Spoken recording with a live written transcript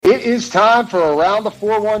It is time for Around the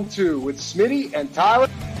 412 with Smitty and Tyler.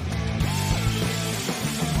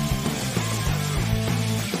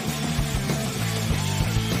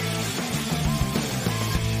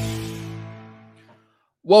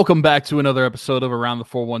 Welcome back to another episode of Around the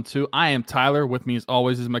 412. I am Tyler. With me, as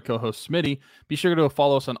always, is my co-host Smitty. Be sure to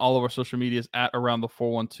follow us on all of our social medias at Around the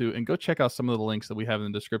 412, and go check out some of the links that we have in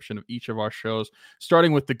the description of each of our shows,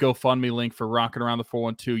 starting with the GoFundMe link for Rockin' Around the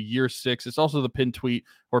 412 Year 6. It's also the pinned tweet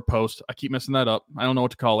or post. I keep messing that up. I don't know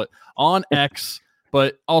what to call it. On X,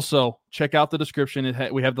 but also check out the description.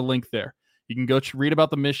 We have the link there. You can go read about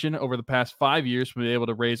the mission over the past 5 years. We've been able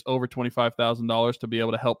to raise over $25,000 to be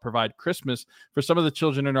able to help provide Christmas for some of the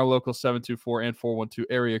children in our local 724 and 412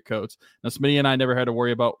 area codes. Now, Smitty and I never had to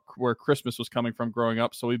worry about where Christmas was coming from growing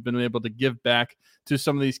up, so we've been able to give back to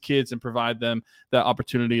some of these kids and provide them that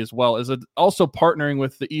opportunity, as well as also partnering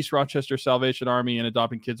with the East Rochester Salvation Army and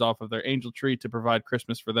adopting kids off of their angel tree to provide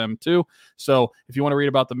Christmas for them too. So if you want to read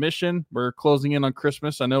about the mission, we're closing in on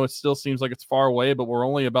Christmas. I know it still seems like it's far away, but we're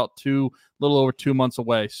only about little over 2 months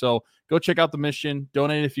away. So go check out the mission,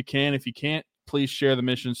 donate if you can. If you can't, please share the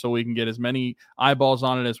mission so we can get as many eyeballs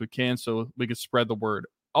on it as we can so we can spread the word.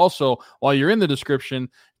 Also, while you're in the description,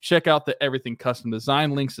 check out the Everything Custom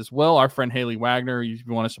Design links as well. Our friend Haley Wagner, if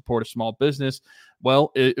you want to support a small business,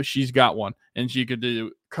 well, she's got one, and she could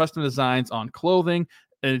do custom designs on clothing.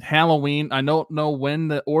 And Halloween, I don't know when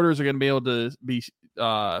the orders are going to be able to be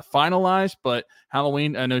finalized, but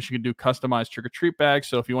Halloween, I know she can do customized trick-or-treat bags.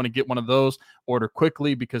 So if you want to get one of those, order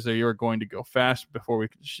quickly because they are going to go fast before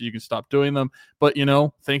you can stop doing them. But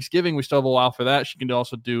Thanksgiving, we still have a while for that. She can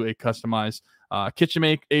also do a customized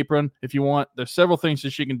kitchen apron if you want. There's several things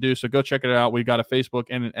that she can do, so go check it out. We've got a Facebook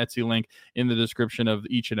and an Etsy link in the description of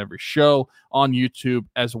each and every show on YouTube,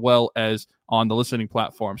 as well as on the listening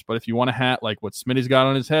platforms. But if you want a hat like what Smitty's got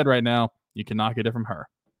on his head right now, you cannot get it from her.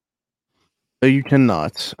 No, you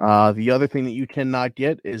cannot. The other thing that you cannot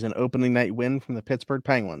get is an opening night win from the Pittsburgh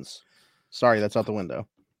Penguins. Sorry, that's out the window.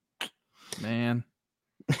 Man.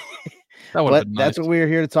 But that's what we're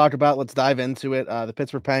here to talk about. Let's dive into it. The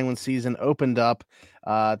Pittsburgh Penguins season opened up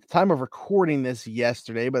at the time of recording this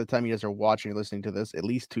yesterday. By the time you guys are watching or listening to this, at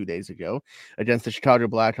least 2 days ago, against the Chicago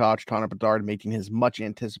Blackhawks. Connor Bedard making his much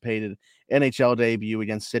anticipated NHL debut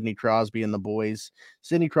against Sidney Crosby and the boys.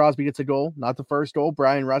 Sidney Crosby gets a goal, not the first goal.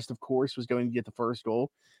 Brian Rust, of course, was going to get the first goal.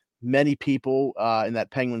 Many people in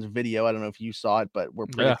that Penguins video, I don't know if you saw it, but were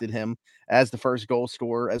predicted him as the first goal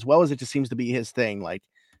scorer, as well as it just seems to be his thing. Like,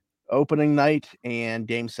 opening night and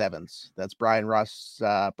game sevens. That's Brian Rust's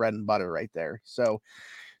bread and butter right there. So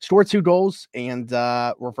scored 2 goals, and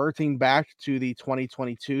reverting back to the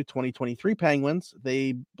 2022-2023 Penguins,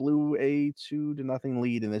 they blew a 2-0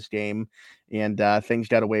 lead in this game, and things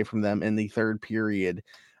got away from them in the third period.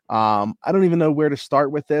 I don't even know where to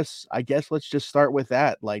start with this. I guess let's just start with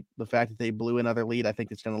that. Like, the fact that they blew another lead, I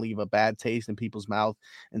think it's going to leave a bad taste in people's mouth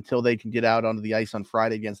until they can get out onto the ice on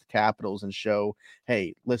Friday against the Capitals and show,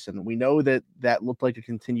 hey, listen, we know that looked like a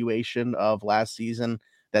continuation of last season.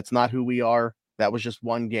 That's not who we are. That was just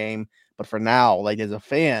one game. But for now, like, as a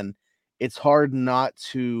fan, it's hard not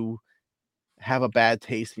to have a bad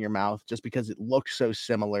taste in your mouth just because it looks so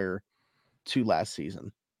similar to last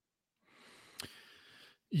season.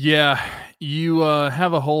 Yeah, you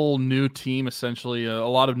have a whole new team, essentially, a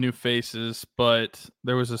lot of new faces, but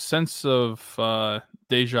there was a sense of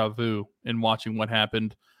deja vu in watching what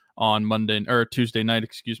happened on Tuesday night,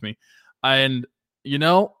 excuse me. And,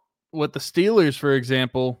 with the Steelers, for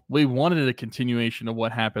example, we wanted a continuation of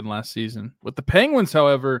what happened last season. With the Penguins,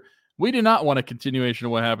 however, we do not want a continuation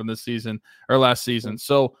of what happened this season or last season.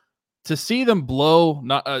 So to see them blow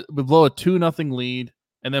a 2-0 lead,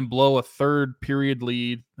 and then blow a third period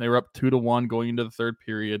lead. They were up 2-1 going into the third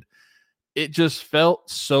period. It just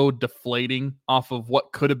felt so deflating off of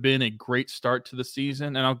what could have been a great start to the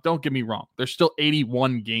season. And don't get me wrong, there's still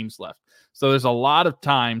 81 games left. So there's a lot of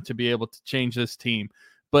time to be able to change this team.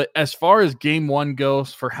 But as far as game one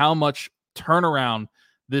goes, for how much turnaround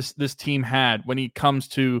this team had when it comes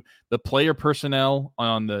to the player personnel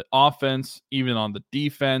on the offense, even on the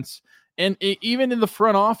defense, and even in the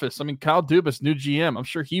front office. I mean, Kyle Dubas, new GM, I'm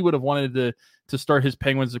sure he would have wanted to start his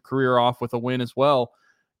Penguins' career off with a win as well.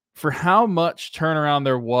 For how much turnaround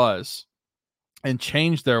there was and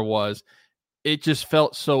change there was, it just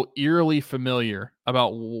felt so eerily familiar about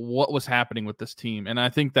what was happening with this team. And I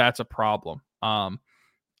think that's a problem.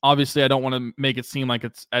 Obviously, I don't want to make it seem like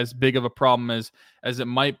it's as big of a problem as it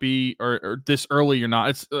might be, or this early or not.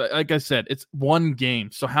 It's like I said, it's one game.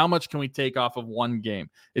 So how much can we take off of one game?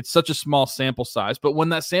 It's such a small sample size. But when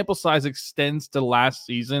that sample size extends to last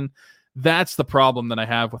season, that's the problem that I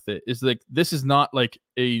have with it, is like this is not like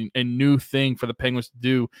a new thing for the Penguins to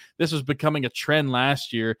do. This was becoming a trend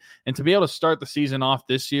last year, and to be able to start the season off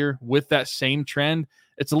this year with that same trend,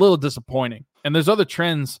 it's a little disappointing. And there's other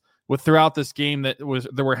trends throughout this game that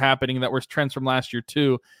were happening that were trends from last year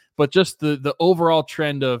too, but just the overall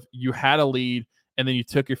trend of you had a lead and then you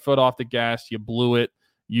took your foot off the gas, you blew it,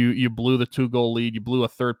 you blew the 2-goal lead, you blew a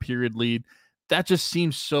third period lead. That just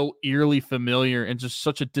seems so eerily familiar and just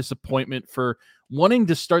such a disappointment for wanting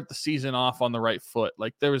to start the season off on the right foot.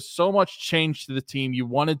 Like there was so much change to the team. You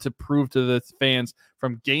wanted to prove to the fans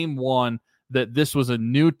from game one that this was a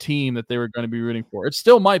new team that they were going to be rooting for. It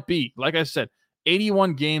still might be. Like I said,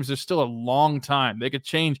 81 games, there's still a long time. They could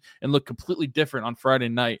change and look completely different on Friday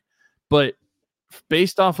night. But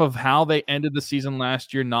based off of how they ended the season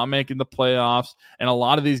last year, not making the playoffs, and a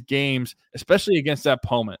lot of these games, especially against that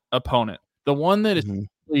opponent, the one that has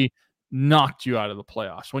really knocked you out of the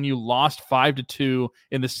playoffs, when you lost 5-2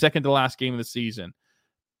 in the second to last game of the season,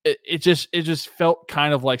 it just felt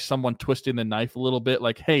kind of like someone twisting the knife a little bit.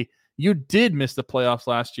 Like, hey, you did miss the playoffs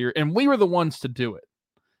last year, and we were the ones to do it.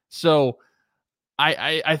 So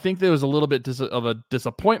I think there was a little bit of a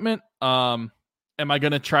disappointment. Am I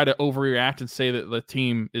going to try to overreact and say that the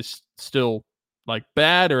team is still like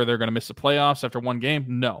bad or they're going to miss the playoffs after one game?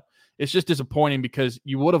 No. It's just disappointing because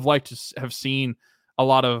you would have liked to have seen a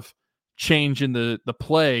lot of change in the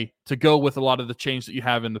play to go with a lot of the change that you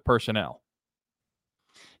have in the personnel.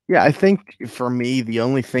 Yeah, I think for me, the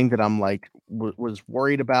only thing that I'm like was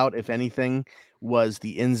worried about, if anything, was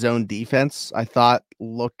the end zone defense. I thought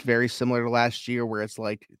looked very similar to last year, where it's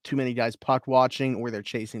like too many guys puck watching or they're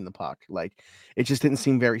chasing the puck. Like it just didn't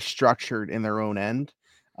seem very structured in their own end.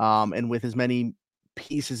 And with as many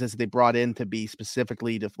pieces as they brought in to be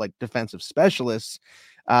specifically to like defensive specialists,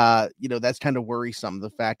 that's kind of worrisome. The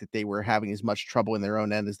fact that they were having as much trouble in their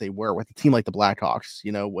own end as they were with a team like the Blackhawks,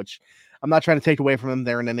 which I'm not trying to take away from them.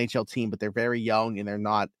 They're an NHL team, but they're very young and they're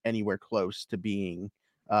not anywhere close to being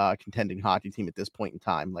a contending hockey team at this point in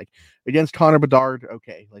time. Like against Connor Bedard,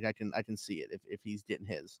 okay, like I can see it if he's getting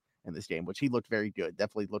his in this game, which he looked very good.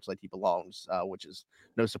 Definitely looks like he belongs, which is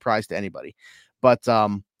no surprise to anybody. But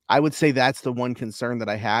I would say that's the one concern that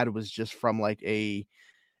I had, was just from like a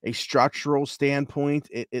structural standpoint,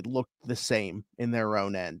 it looked the same in their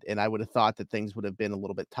own end. And I would have thought that things would have been a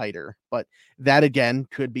little bit tighter. But that, again,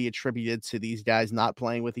 could be attributed to these guys not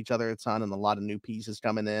playing with each other a ton and a lot of new pieces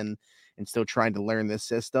coming in and still trying to learn this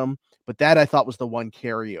system. But that I thought was the one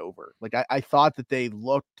carryover. Like I thought that they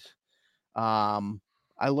looked I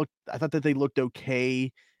thought that they looked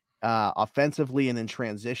okay offensively, and in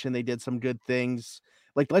transition they did some good things.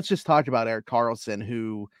 Like, let's just talk about Erik Karlsson,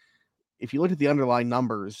 who, if you look at the underlying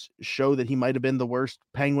numbers, show that he might have been the worst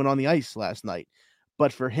Penguin on the ice last night.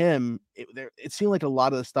 But for him, it seemed like a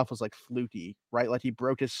lot of the stuff was like fluky, right? Like he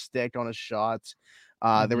broke his stick on his shots.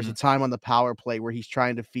 There was a time on the power play where he's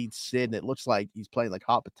trying to feed Sid, and it looks like he's playing like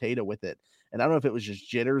hot potato with it. And I don't know if it was just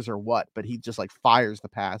jitters or what, but he just like fires the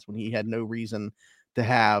pass when he had no reason to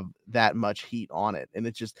have that much heat on it. And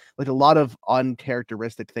it's just like a lot of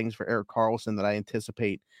uncharacteristic things for Erik Karlsson that I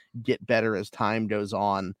anticipate get better as time goes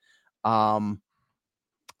on.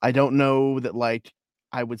 I don't know that like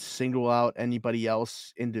I would single out anybody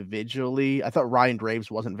else individually. I thought Ryan Graves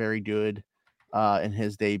wasn't very good in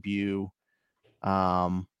his debut.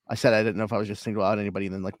 I said I didn't know if I was just single out anybody,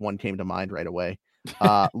 and then like one came to mind right away.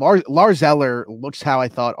 Lars Eller looks how I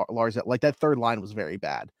thought Lars, like that third line was very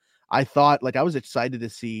bad. I thought, like, I was excited to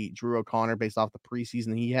see Drew O'Connor based off the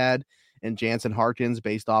preseason he had, and Jansen Harkins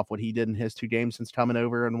based off what he did in his 2 games since coming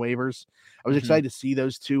over on waivers. I was excited to see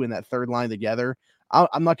those two in that third line together.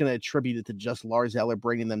 I'm not going to attribute it to just Lars Eller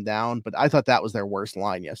bringing them down, but I thought that was their worst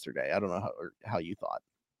line yesterday. I don't know how you thought.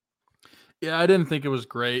 Yeah, I didn't think it was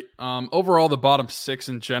great. Overall, the bottom 6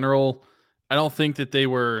 in general, I don't think that they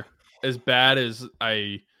were as bad as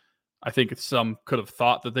I think some could have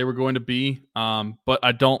thought that they were going to be, but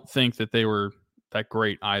I don't think that they were that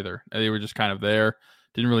great either. They were just kind of there,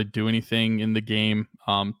 didn't really do anything in the game,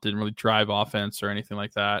 didn't really drive offense or anything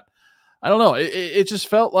like that. I don't know. It just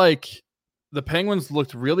felt like the Penguins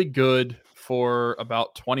looked really good for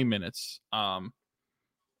about 20 minutes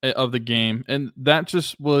of the game, and that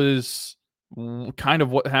just was kind of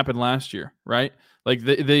what happened last year, right? Like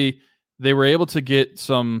they were able to get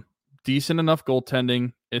some decent enough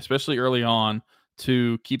goaltending, especially early on,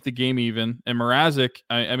 to keep the game even. And Mrazek,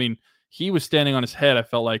 I mean, he was standing on his head, I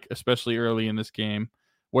felt like, especially early in this game,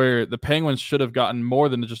 where the Penguins should have gotten more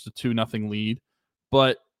than just a 2-0 lead.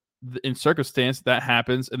 But in circumstance, that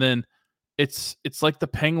happens. And then it's like the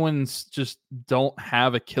Penguins just don't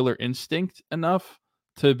have a killer instinct enough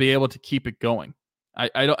to be able to keep it going.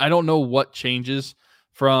 I don't know what changes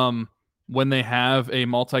from when they have a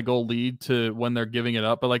multi-goal lead to when they're giving it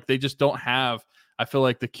up, but like they just don't have, I feel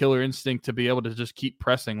like, the killer instinct to be able to just keep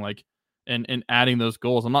pressing like and adding those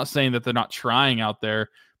goals. I'm not saying that they're not trying out there,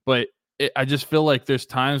 but I just feel like there's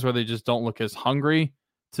times where they just don't look as hungry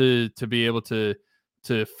to be able to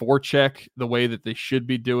forecheck the way that they should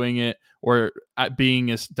be doing it, or at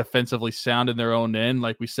being as defensively sound in their own end.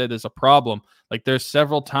 Like we said, is a problem. Like there's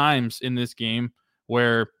several times in this game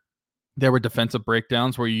where there were defensive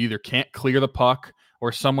breakdowns where you either can't clear the puck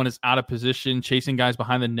or someone is out of position chasing guys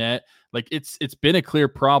behind the net. Like it's been a clear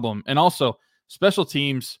problem. And also special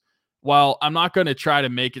teams, while I'm not going to try to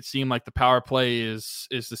make it seem like the power play is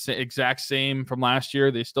the exact same from last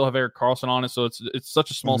year, they still have Erik Karlsson on it, so it's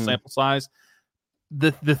such a small sample size.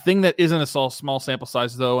 The thing that isn't a small sample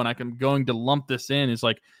size, though, and I'm going to lump this in, is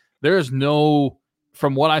like there is no,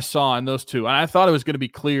 from what I saw in those two, and I thought it was going to be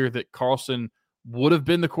clear that Karlsson would have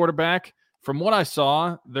been the quarterback. From what I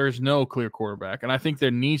saw, there's no clear quarterback, and I think there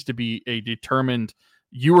needs to be a determined,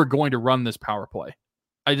 you are going to run this power play.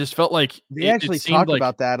 I just felt like they actually talked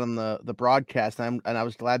about that on the broadcast, and I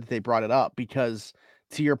was glad that they brought it up, because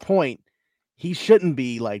to your point, he shouldn't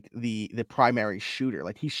be like the primary shooter.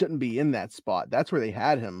 Like he shouldn't be in that spot. That's where they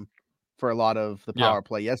had him for a lot of the power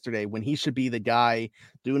play yesterday, when he should be the guy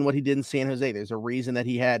doing what he did in San Jose. There's a reason that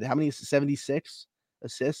he had how many 76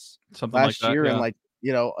 assists something last like that, year, and like,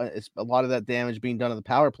 you know, it's a lot of that damage being done on the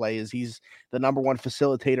power play is he's the number one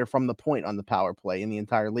facilitator from the point on the power play in the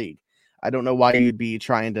entire league. I don't know why you'd be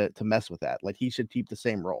trying to mess with that. Like he should keep the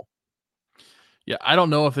same role. Yeah, I don't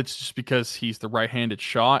know if it's just because he's the right-handed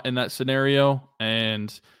shot in that scenario,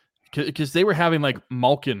 and because they were having like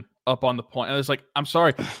Malkin up on the point. And it's like, I'm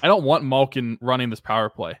sorry, I don't want Malkin running this power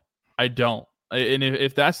play. I don't. And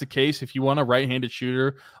if that's the case, if you want a right-handed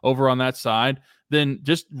shooter over on that side, then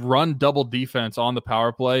just run double defense on the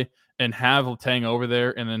power play and have Letang over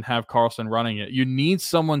there, and then have Karlsson running it. You need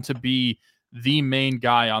someone to be the main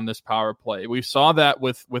guy on this power play. We saw that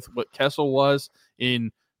with what Kessel was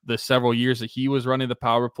in the several years that he was running the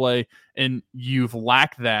power play, and you've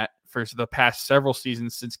lacked that for the past several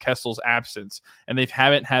seasons since Kessel's absence, and they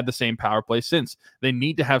haven't had the same power play since. They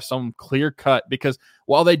need to have some clear cut, because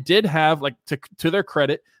while they did have, like, to their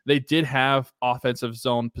credit, they did have offensive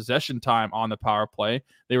zone possession time on the power play.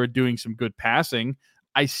 They were doing some good passing.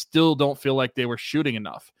 I still don't feel like they were shooting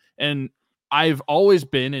enough. And I've always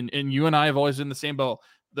been, and you and I have always been the same boat.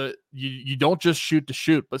 You don't just shoot to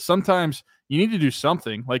shoot, but sometimes you need to do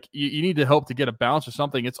something. Like you need to help to get a bounce or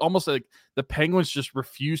something. It's almost like the Penguins just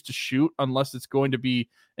refuse to shoot unless it's going to be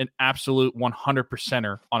an absolute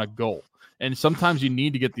 100%er on a goal. And sometimes you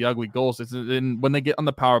need to get the ugly goals. And when they get on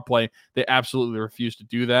the power play, they absolutely refuse to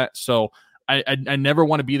do that. So I never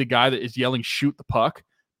want to be the guy that is yelling, shoot the puck.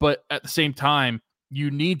 But at the same time,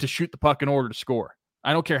 you need to shoot the puck in order to score.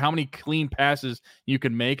 I don't care how many clean passes you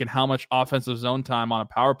can make and how much offensive zone time on a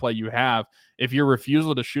power play you have. If your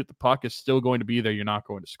refusal to shoot the puck is still going to be there, you're not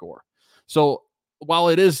going to score. So while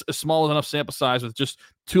it is a small enough sample size with just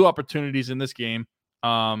 2 opportunities in this game,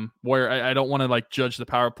 where I don't want to like judge the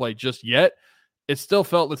power play just yet, it still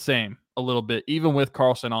felt the same a little bit, even with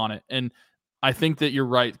Karlsson on it. And I think that you're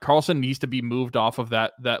right. Karlsson needs to be moved off of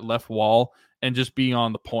that left wall and just be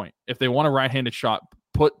on the point. If they want a right-handed shot,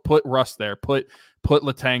 put Russ there. Put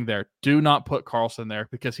Letang there. Do not put Karlsson there,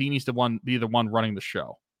 because he needs to be the one running the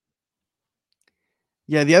show.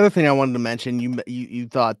 Yeah, the other thing I wanted to mention, you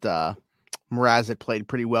thought Mrazek played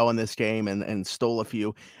pretty well in this game and stole a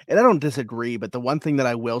few, and I don't disagree. But the one thing that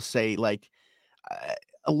I will say, like,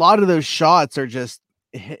 a lot of those shots are just,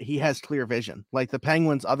 he has clear vision. Like the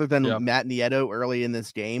Penguins, other than Matt Nieto early in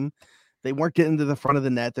this game, they weren't getting to the front of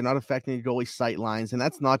the net. They're not affecting the goalie sight lines, and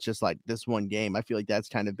that's not just like this one game. I feel like that's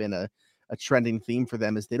kind of been a trending theme for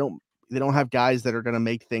them, is they don't have guys that are going to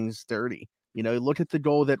make things dirty. You know, look at the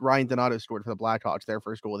goal that Ryan Donato scored for the Blackhawks, their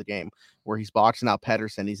first goal of the game, where he's boxing out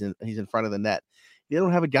Pettersson. He's in front of the net. They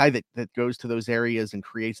don't have a guy that goes to those areas and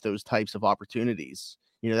creates those types of opportunities.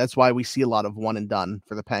 You know, that's why we see a lot of one and done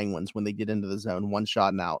for the Penguins when they get into the zone, one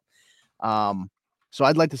shot and out. So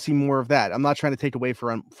I'd like to see more of that. I'm not trying to take away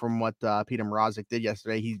from what Peter Mrazek did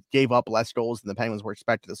yesterday. He gave up less goals than the Penguins were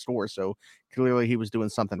expected to score, so clearly he was doing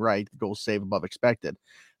something right. Goals saved above expected.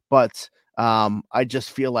 But I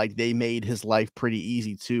just feel like they made his life pretty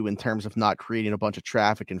easy, too, in terms of not creating a bunch of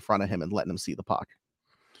traffic in front of him and letting him see the puck.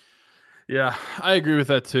 Yeah, I agree with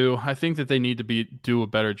that, too. I think that they need to do a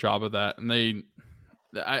better job of that. And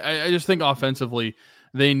I just think offensively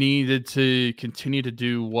they needed to continue to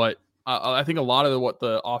do what I think a lot of what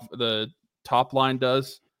the top line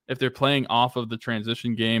does. If they're playing off of the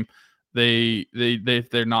transition game,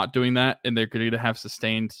 they're not doing that, and they're going to have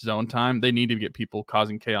sustained zone time. They need to get people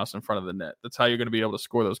causing chaos in front of the net. That's how you're going to be able to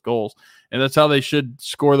score those goals, and that's how they should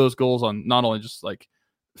score those goals on not only just like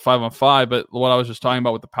 5-on-5, but what I was just talking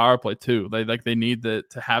about with the power play too. They need to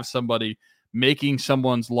have somebody making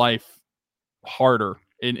someone's life harder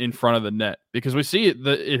in front of the net, because we see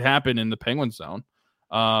it happen in the Penguins zone.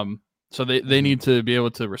 So they need to be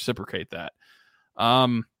able to reciprocate that.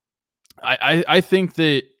 I think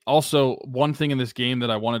that also one thing in this game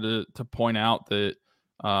that I wanted to point out that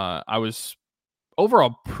I was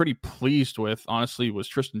overall pretty pleased with, honestly, was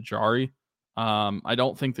Tristan Jarry. I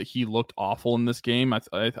don't think that he looked awful in this game.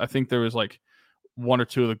 I think there was like one or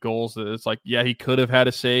two of the goals that it's like, yeah, he could have had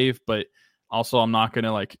a save, but also I'm not going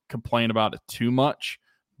to like complain about it too much.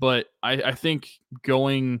 But I think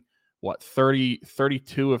going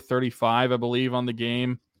 32 of 35, I believe, on the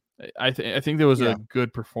game. I think there was a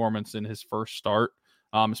good performance in his first start,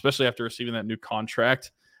 especially after receiving that new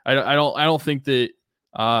contract. I don't think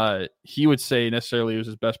that he would say necessarily it was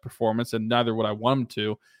his best performance, and neither would I want him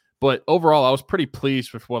to. But overall, I was pretty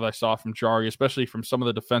pleased with what I saw from Jarry, especially from some of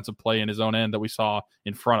the defensive play in his own end that we saw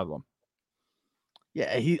in front of him.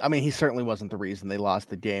 Yeah, he certainly wasn't the reason they lost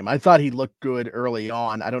the game. I thought he looked good early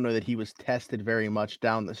on. I don't know that he was tested very much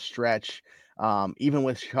down the stretch. Even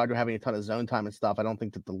with Chicago having a ton of zone time and stuff, I don't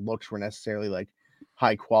think that the looks were necessarily like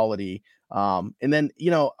high quality. And then,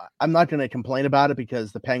 I'm not going to complain about it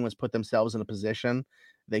because the Penguins put themselves in a position.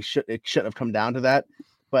 It shouldn't have come down to that.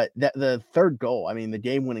 But the third goal, I mean, the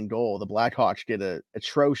game-winning goal, the Blackhawks get a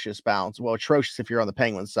atrocious bounce. Well, atrocious if you're on the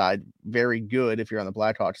Penguins side, very good if you're on the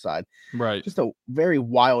Blackhawks side. Right. Just a very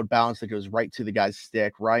wild bounce that goes right to the guy's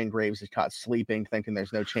stick. Ryan Graves is caught sleeping, thinking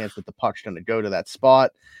there's no chance that the puck's going to go to that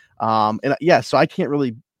spot. So I can't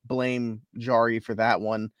really blame Jarry for that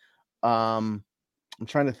one. I'm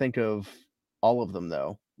trying to think of all of them,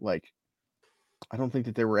 though. Like, I don't think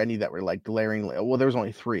that there were any that were like glaringly. Well, there was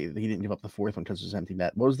only 3. He didn't give up the fourth one because it was empty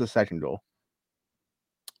net. What was the second goal?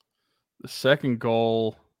 The second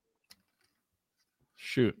goal.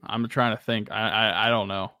 Shoot, I'm trying to think. I don't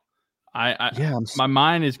know. My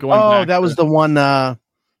mind is going. Oh, that was the one.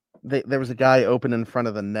 There was a guy open in front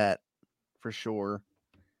of the net for sure.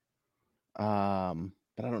 But I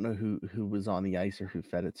don't know who was on the ice or who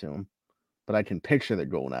fed it to him. But I can picture the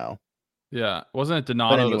goal now. Yeah, wasn't it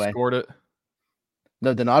Donato that scored it?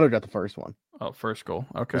 No, Donato got the first one. Oh, first goal.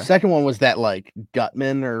 Okay. The second one was that like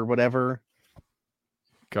Gutman or whatever.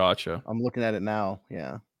 Gotcha. I'm looking at it now.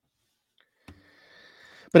 Yeah.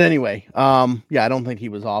 But anyway, I don't think he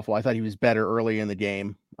was awful. I thought he was better early in the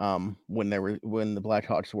game when the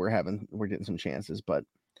Blackhawks were getting some chances. But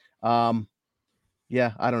I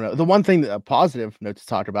don't know. The one thing, a positive note to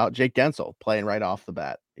talk about, Jake Guentzel playing right off the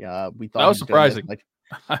bat. Yeah, we thought that was surprising.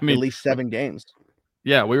 At least 7 games.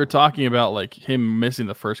 Yeah, we were talking about like him missing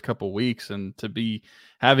the first couple weeks, and to be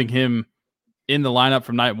having him in the lineup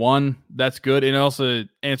from night one, that's good. And it also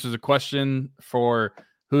answers a question for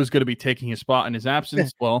who's going to be taking his spot in his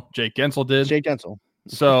absence. Well, Jake Guentzel did. Jake Guentzel.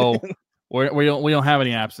 So we don't have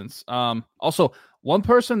any absence. Also, one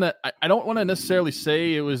person that I don't want to necessarily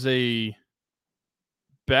say it was a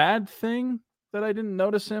bad thing that I didn't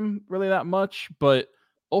notice him really that much, but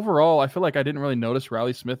overall, I feel like I didn't really notice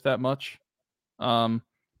Riley Smith that much.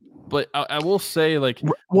 But I will say, like,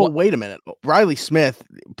 well, wait a minute. Riley Smith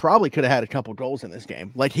probably could have had a couple goals in this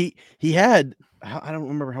game. Like he had, I don't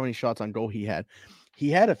remember how many shots on goal he had. He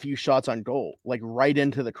had a few shots on goal, like right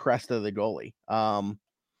into the crest of the goalie. How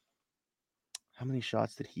many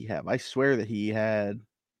shots did he have? I swear that he had.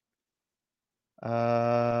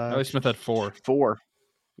 Riley Smith had 4. 4.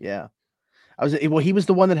 Yeah. He was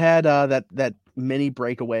the one that had that mini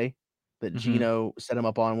breakaway that Gino set him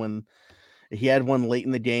up on when he had one late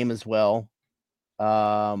in the game as well.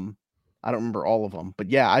 I don't remember all of them, but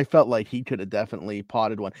yeah, I felt like he could have definitely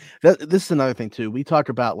potted one. This is another thing too. We talk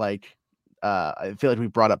about like, I feel like we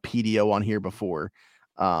brought up PDO on here before.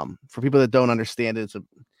 For people that don't understand it, it's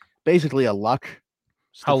basically a luck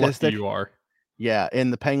statistic. How lucky you are. Yeah,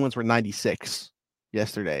 and the Penguins were 96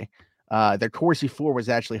 yesterday. Their Corsi for was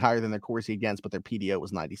actually higher than their Corsi against, but their PDO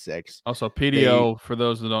was 96. Also, PDO, for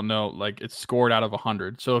those that don't know, like it's scored out of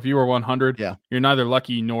 100. So if you were 100, you're neither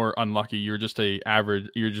lucky nor unlucky. You're just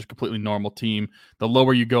you're just completely normal team. The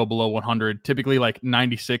lower you go below 100, typically like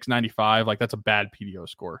 96, 95, like that's a bad PDO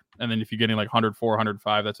score. And then if you're getting like 104,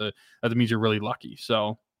 105, that means you're really lucky.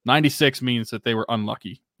 So 96 means that they were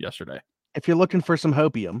unlucky yesterday. If you're looking for some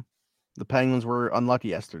hopium, the Penguins were unlucky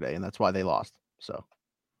yesterday, and that's why they lost. So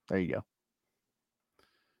there you go.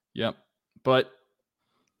 Yep. But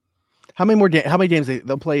How many games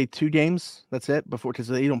they'll play? 2 games. That's it before, because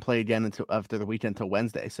they don't play again until after the weekend until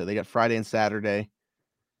Wednesday. So they got Friday and Saturday.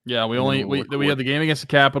 Yeah, we have the game against the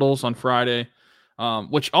Capitals on Friday,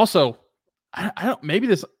 which also I don't, maybe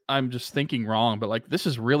this, I'm just thinking wrong, but like this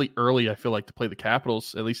is really early. I feel like to play the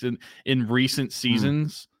Capitals, at least in recent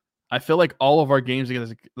seasons. I feel like all of our games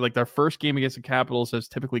against, like our first game against the Capitals has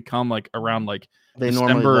typically come like around like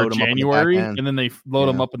December or January, and then they load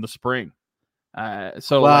them up in the spring.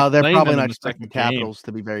 So they're probably not expecting the Capitals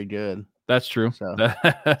to be very good. That's true. So.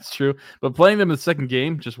 That's true. But playing them in the second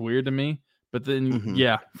game, just weird to me. But then,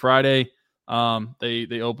 Friday,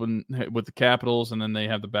 they open with the Capitals, and then they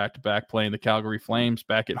have the back-to-back playing the Calgary Flames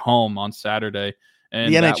back at home on Saturday.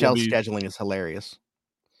 And the NHL scheduling is hilarious.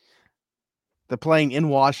 They're playing in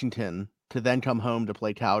Washington to then come home to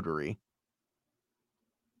play Calgary.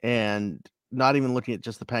 And not even looking at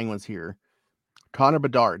just the Penguins here. Connor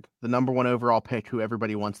Bedard, the number 1 overall pick who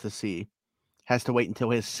everybody wants to see, has to wait until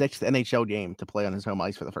his 6th NHL game to play on his home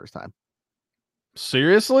ice for the first time.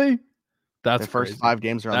 Seriously? That's the first 5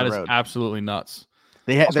 games are on the road. That is absolutely nuts.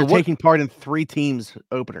 They're taking part in 3 teams'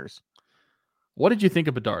 openers. What did you think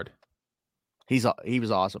of Bedard? He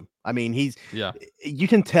was awesome. I mean, you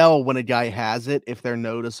can tell when a guy has it if they're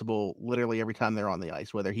noticeable literally every time they're on the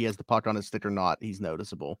ice, whether he has the puck on his stick or not, he's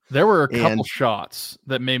noticeable. There were a couple shots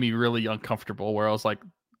that made me really uncomfortable where I was like,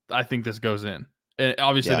 I think this goes in. And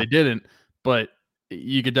obviously they didn't, but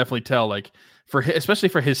you could definitely tell, like, especially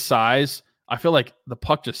for his size, I feel like the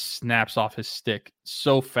puck just snaps off his stick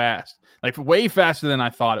so fast, like way faster than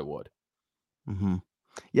I thought it would. Mm-hmm.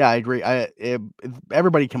 Yeah, I agree.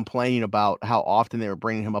 Everybody complaining about how often they were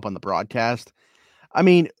bringing him up on the broadcast. I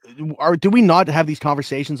mean, do we not have these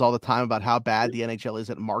conversations all the time about how bad the NHL is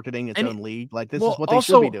at marketing its own league? Like, this is what they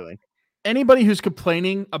should be doing. Anybody who's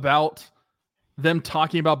complaining about them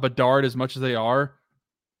talking about Bedard as much as they are,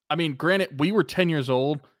 I mean, granted, we were 10 years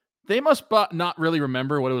old. They must not really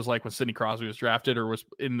remember what it was like when Sidney Crosby was drafted or was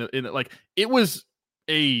it was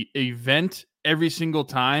a event every single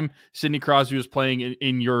time Sidney Crosby was playing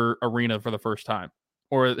in your arena for the first time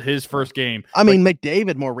or his first game. I mean,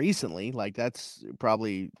 McDavid more recently, like that's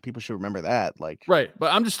probably, people should remember that. Like, right.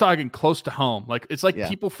 But I'm just talking close to home. Like, it's like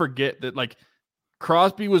people forget that like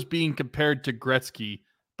Crosby was being compared to Gretzky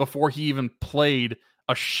before he even played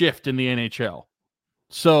a shift in the NHL.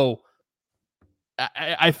 So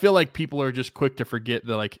I feel like people are just quick to forget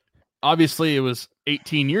that, like, obviously it was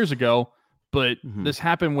 18 years ago, but this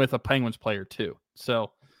happened with a Penguins player too.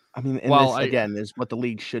 So, I mean, this again is what the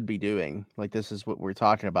league should be doing. Like, this is what we're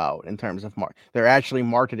talking about in terms of they're actually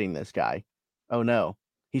marketing this guy. Oh no,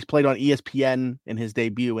 he's played on ESPN in his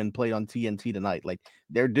debut and played on TNT tonight. Like,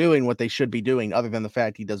 they're doing what they should be doing, other than the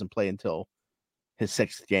fact he doesn't play until his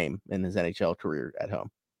 6th game in his NHL career at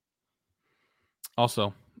home.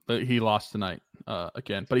 Also, he lost tonight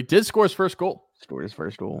again, but he did score his first goal. Scored his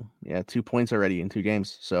first goal. Yeah, 2 points already in 2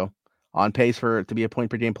 games. So on pace to be a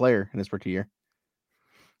point per game player in his rookie year.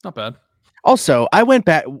 Not bad. Also, I went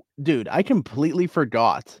back, dude. I completely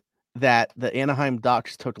forgot that the Anaheim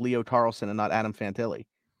Ducks took Leo Carlsson and not Adam Fantilli.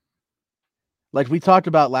 Like we talked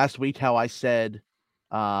about last week, how I said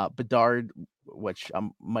Bedard, which I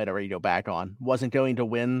might already go back on, wasn't going to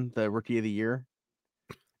win the Rookie of the Year.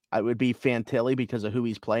 It would be Fantilli because of who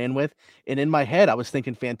he's playing with. And in my head, I was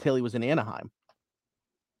thinking Fantilli was in Anaheim.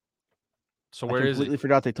 So where is he? I completely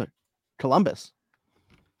forgot they took Columbus.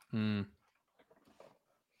 Too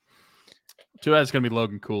bad it's going to be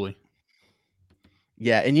Logan Cooley.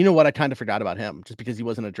 Yeah, and you know what? I kind of forgot about him just because he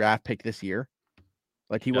wasn't a draft pick this year.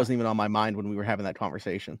 Like, he wasn't even on my mind when we were having that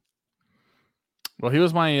conversation. Well, he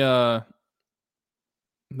was my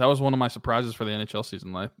that was one of my surprises for the NHL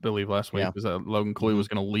season, I believe, last week, was that Logan Cooley was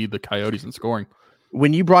going to lead the Coyotes in scoring.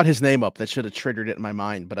 When you brought his name up, that should have triggered it in my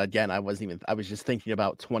mind. But again, I was just thinking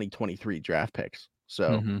about 2023 draft picks.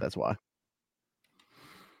 So that's why.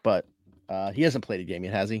 But he hasn't played a game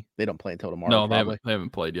yet, has he? They don't play until tomorrow. No, they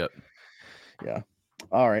haven't played yet. Yeah.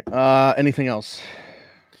 All right. Anything else?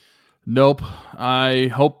 Nope. I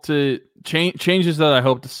hope to changes that I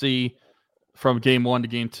hope to see from game 1 to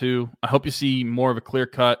game 2. I hope you see more of a clear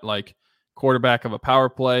cut, like quarterback of a power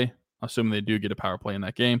play, assuming they do get a power play in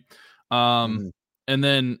that game. And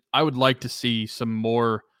then I would like to see some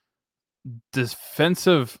more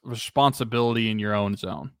defensive responsibility in your own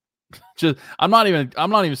zone. I'm not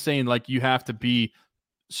even saying like you have to be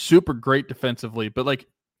super great defensively, but like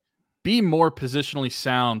be more positionally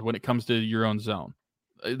sound when it comes to your own zone.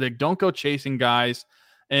 Like, don't go chasing guys,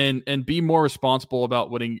 and be more responsible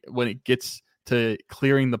about when it gets to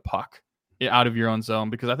clearing the puck out of your own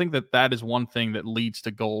zone, because I think that is one thing that leads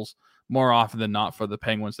to goals more often than not for the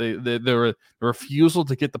Penguins. The refusal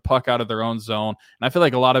to get the puck out of their own zone, and I feel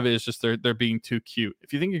like a lot of it is just they're being too cute.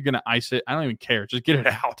 If you think you're going to ice it, I don't even care. Just get it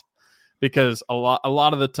out, because a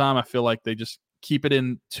lot of the time I feel like they just keep it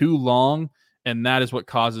in too long, and that is what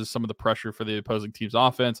causes some of the pressure for the opposing team's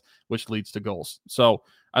offense, which leads to goals. So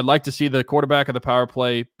I'd like to see the quarterback of the power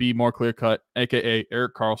play be more clear-cut, a.k.a.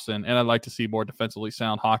 Erik Karlsson, and I'd like to see more defensively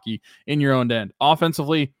sound hockey in your own end.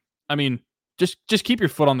 Offensively, I mean, just keep your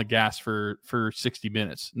foot on the gas for 60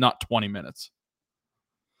 minutes, not 20 minutes.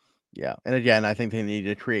 Yeah, and again, I think they need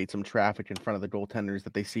to create some traffic in front of the goaltenders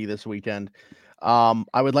that they see this weekend.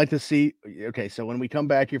 I would like to see. Okay, so when we come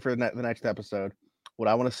back here for the next episode, what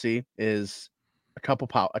I want to see is a couple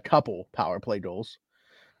power play goals.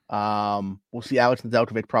 We'll see Alex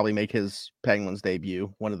Nedeljkovic probably make his Penguins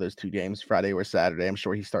debut one of those 2 games, Friday or Saturday. I'm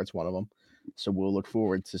sure he starts one of them, so we'll look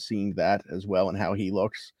forward to seeing that as well and how he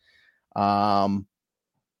looks. I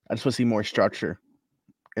just want to see more structure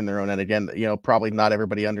in their own end. Again, probably not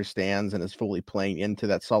everybody understands and is fully playing into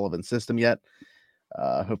that Sullivan system yet.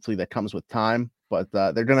 Hopefully that comes with time, but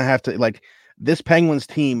they're going to have to, like, this Penguins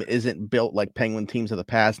team isn't built like Penguin teams of the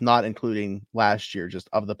past, not including last year, just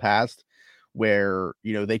of the past, where,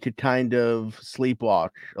 they could kind of sleepwalk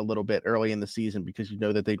a little bit early in the season because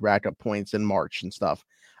that they'd rack up points in March and stuff.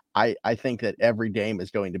 I think that every game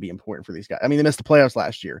is going to be important for these guys. I mean, they missed the playoffs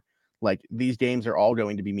last year. Like, these games are all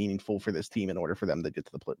going to be meaningful for this team in order for them to get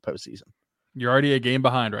to the postseason. You're already a game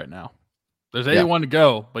behind right now. There's 81 to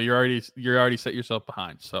go, but you're already set yourself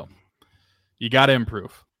behind. So you got to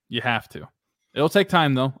improve. You have to. It'll take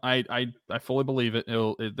time, though. I fully believe it.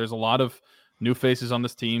 There's a lot of new faces on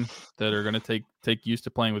this team that are going to take used to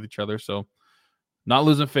playing with each other. So not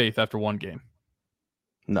losing faith after one game.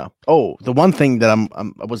 No. Oh, the one thing that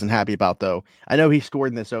I wasn't happy about, though, I know he scored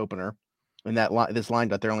in this opener. And this line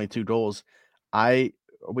got their only 2 goals.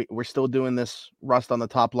 We're still doing this rust on the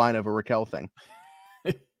top line of a Raquel thing.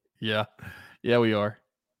 Yeah, we are.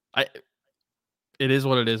 It is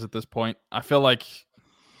what it is at this point. I feel like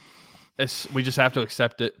we just have to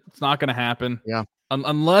accept it. It's not going to happen. Yeah.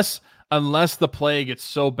 Unless the play gets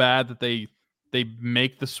so bad that they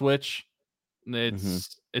make the switch.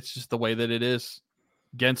 It's just the way that it is.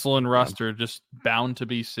 Gensel and Rust are just bound to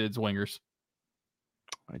be Sid's wingers.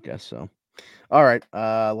 I guess so. All right,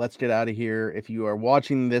 let's get out of here. If you are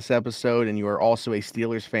watching this episode and you are also a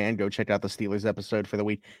Steelers fan, go check out the Steelers episode for the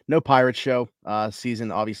week. No Pirates show. Season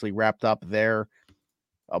obviously wrapped up there.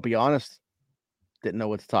 I'll be honest, didn't know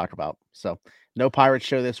what to talk about. So no Pirates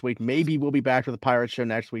show this week. Maybe we'll be back with the Pirates show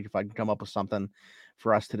next week if I can come up with something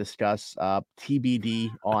for us to discuss. TBD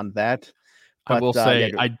on that. But, I will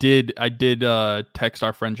say I did text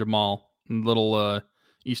our friend Jamal, little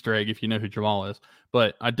Easter egg if you know who Jamal is.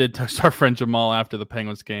 But I did text our friend Jamal after the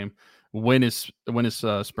Penguins game. When is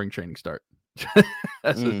spring training start?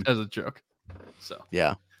 as a joke. So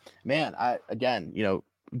yeah, man.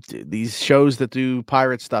 These shows that do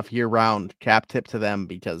pirate stuff year round, cap tip to them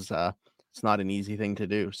because it's not an easy thing to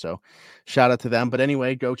do. So shout out to them. But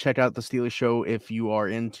anyway, go check out the Steelers show if you are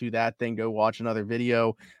into that thing. Go watch another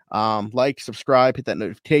video. Like, subscribe, hit that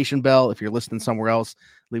notification bell. If you're listening somewhere else,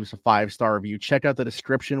 leave us a 5-star review. Check out the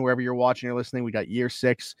description wherever you're watching or listening. We got year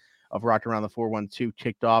 6 of Rocking Around the 412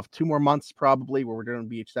 kicked off. 2 more months probably where we're going to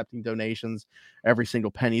be accepting donations. Every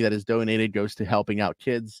single penny that is donated goes to helping out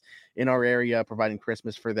kids in our area, providing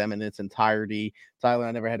Christmas for them in its entirety. Tyler and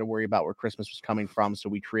I never had to worry about where Christmas was coming from, so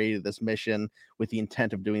we created this mission with the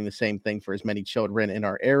intent of doing the same thing for as many children in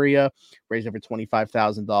our area. Raised over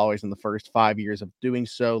 $25,000 in the first 5 years of doing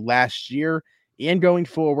so last year and going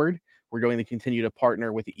forward. We're going to continue to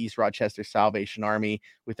partner with the East Rochester Salvation Army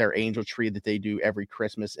with their angel tree that they do every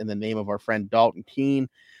Christmas in the name of our friend Dalton Keene.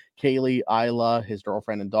 Kaylee, Isla, his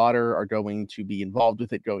girlfriend and daughter are going to be involved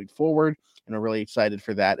with it going forward, and we're really excited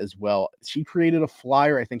for that as well. She created a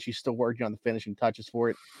flyer. I think she's still working on the finishing touches for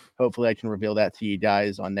it. Hopefully I can reveal that to you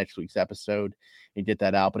guys on next week's episode and get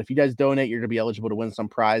that out. But if you guys donate, you're going to be eligible to win some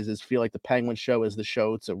prizes. Feel like the Penguin Show is the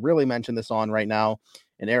show to really mention this on right now.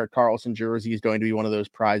 An Erik Karlsson jersey is going to be one of those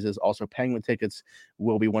prizes. Also, Penguin tickets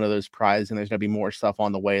will be one of those prizes, and there's going to be more stuff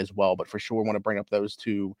on the way as well. But for sure, I want to bring up those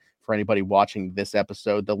 2 for anybody watching this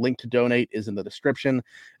episode. The link to donate is in the description,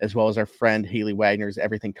 as well as our friend Haley Wagner's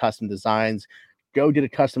Everything Custom Designs. Go get a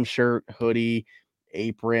custom shirt, hoodie,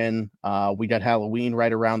 apron. We got Halloween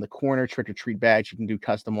right around the corner. Trick-or-treat bags. You can do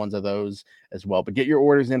custom ones of those as well. But get your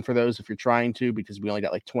orders in for those if you're trying to, because we only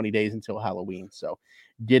got like 20 days until Halloween. So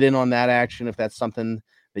get in on that action if that's something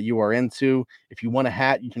that you are into. If you want a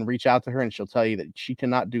hat, you can reach out to her and she'll tell you that she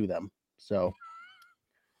cannot do them. So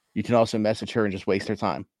you can also message her and just waste her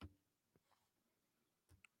time.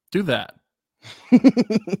 Do that.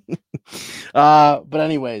 But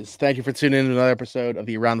anyways, thank you for tuning in to another episode of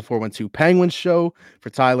the Around the 412 Penguins show. For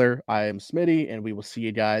Tyler, I am Smitty, and we will see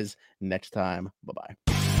you guys next time.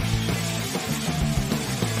 Bye-bye.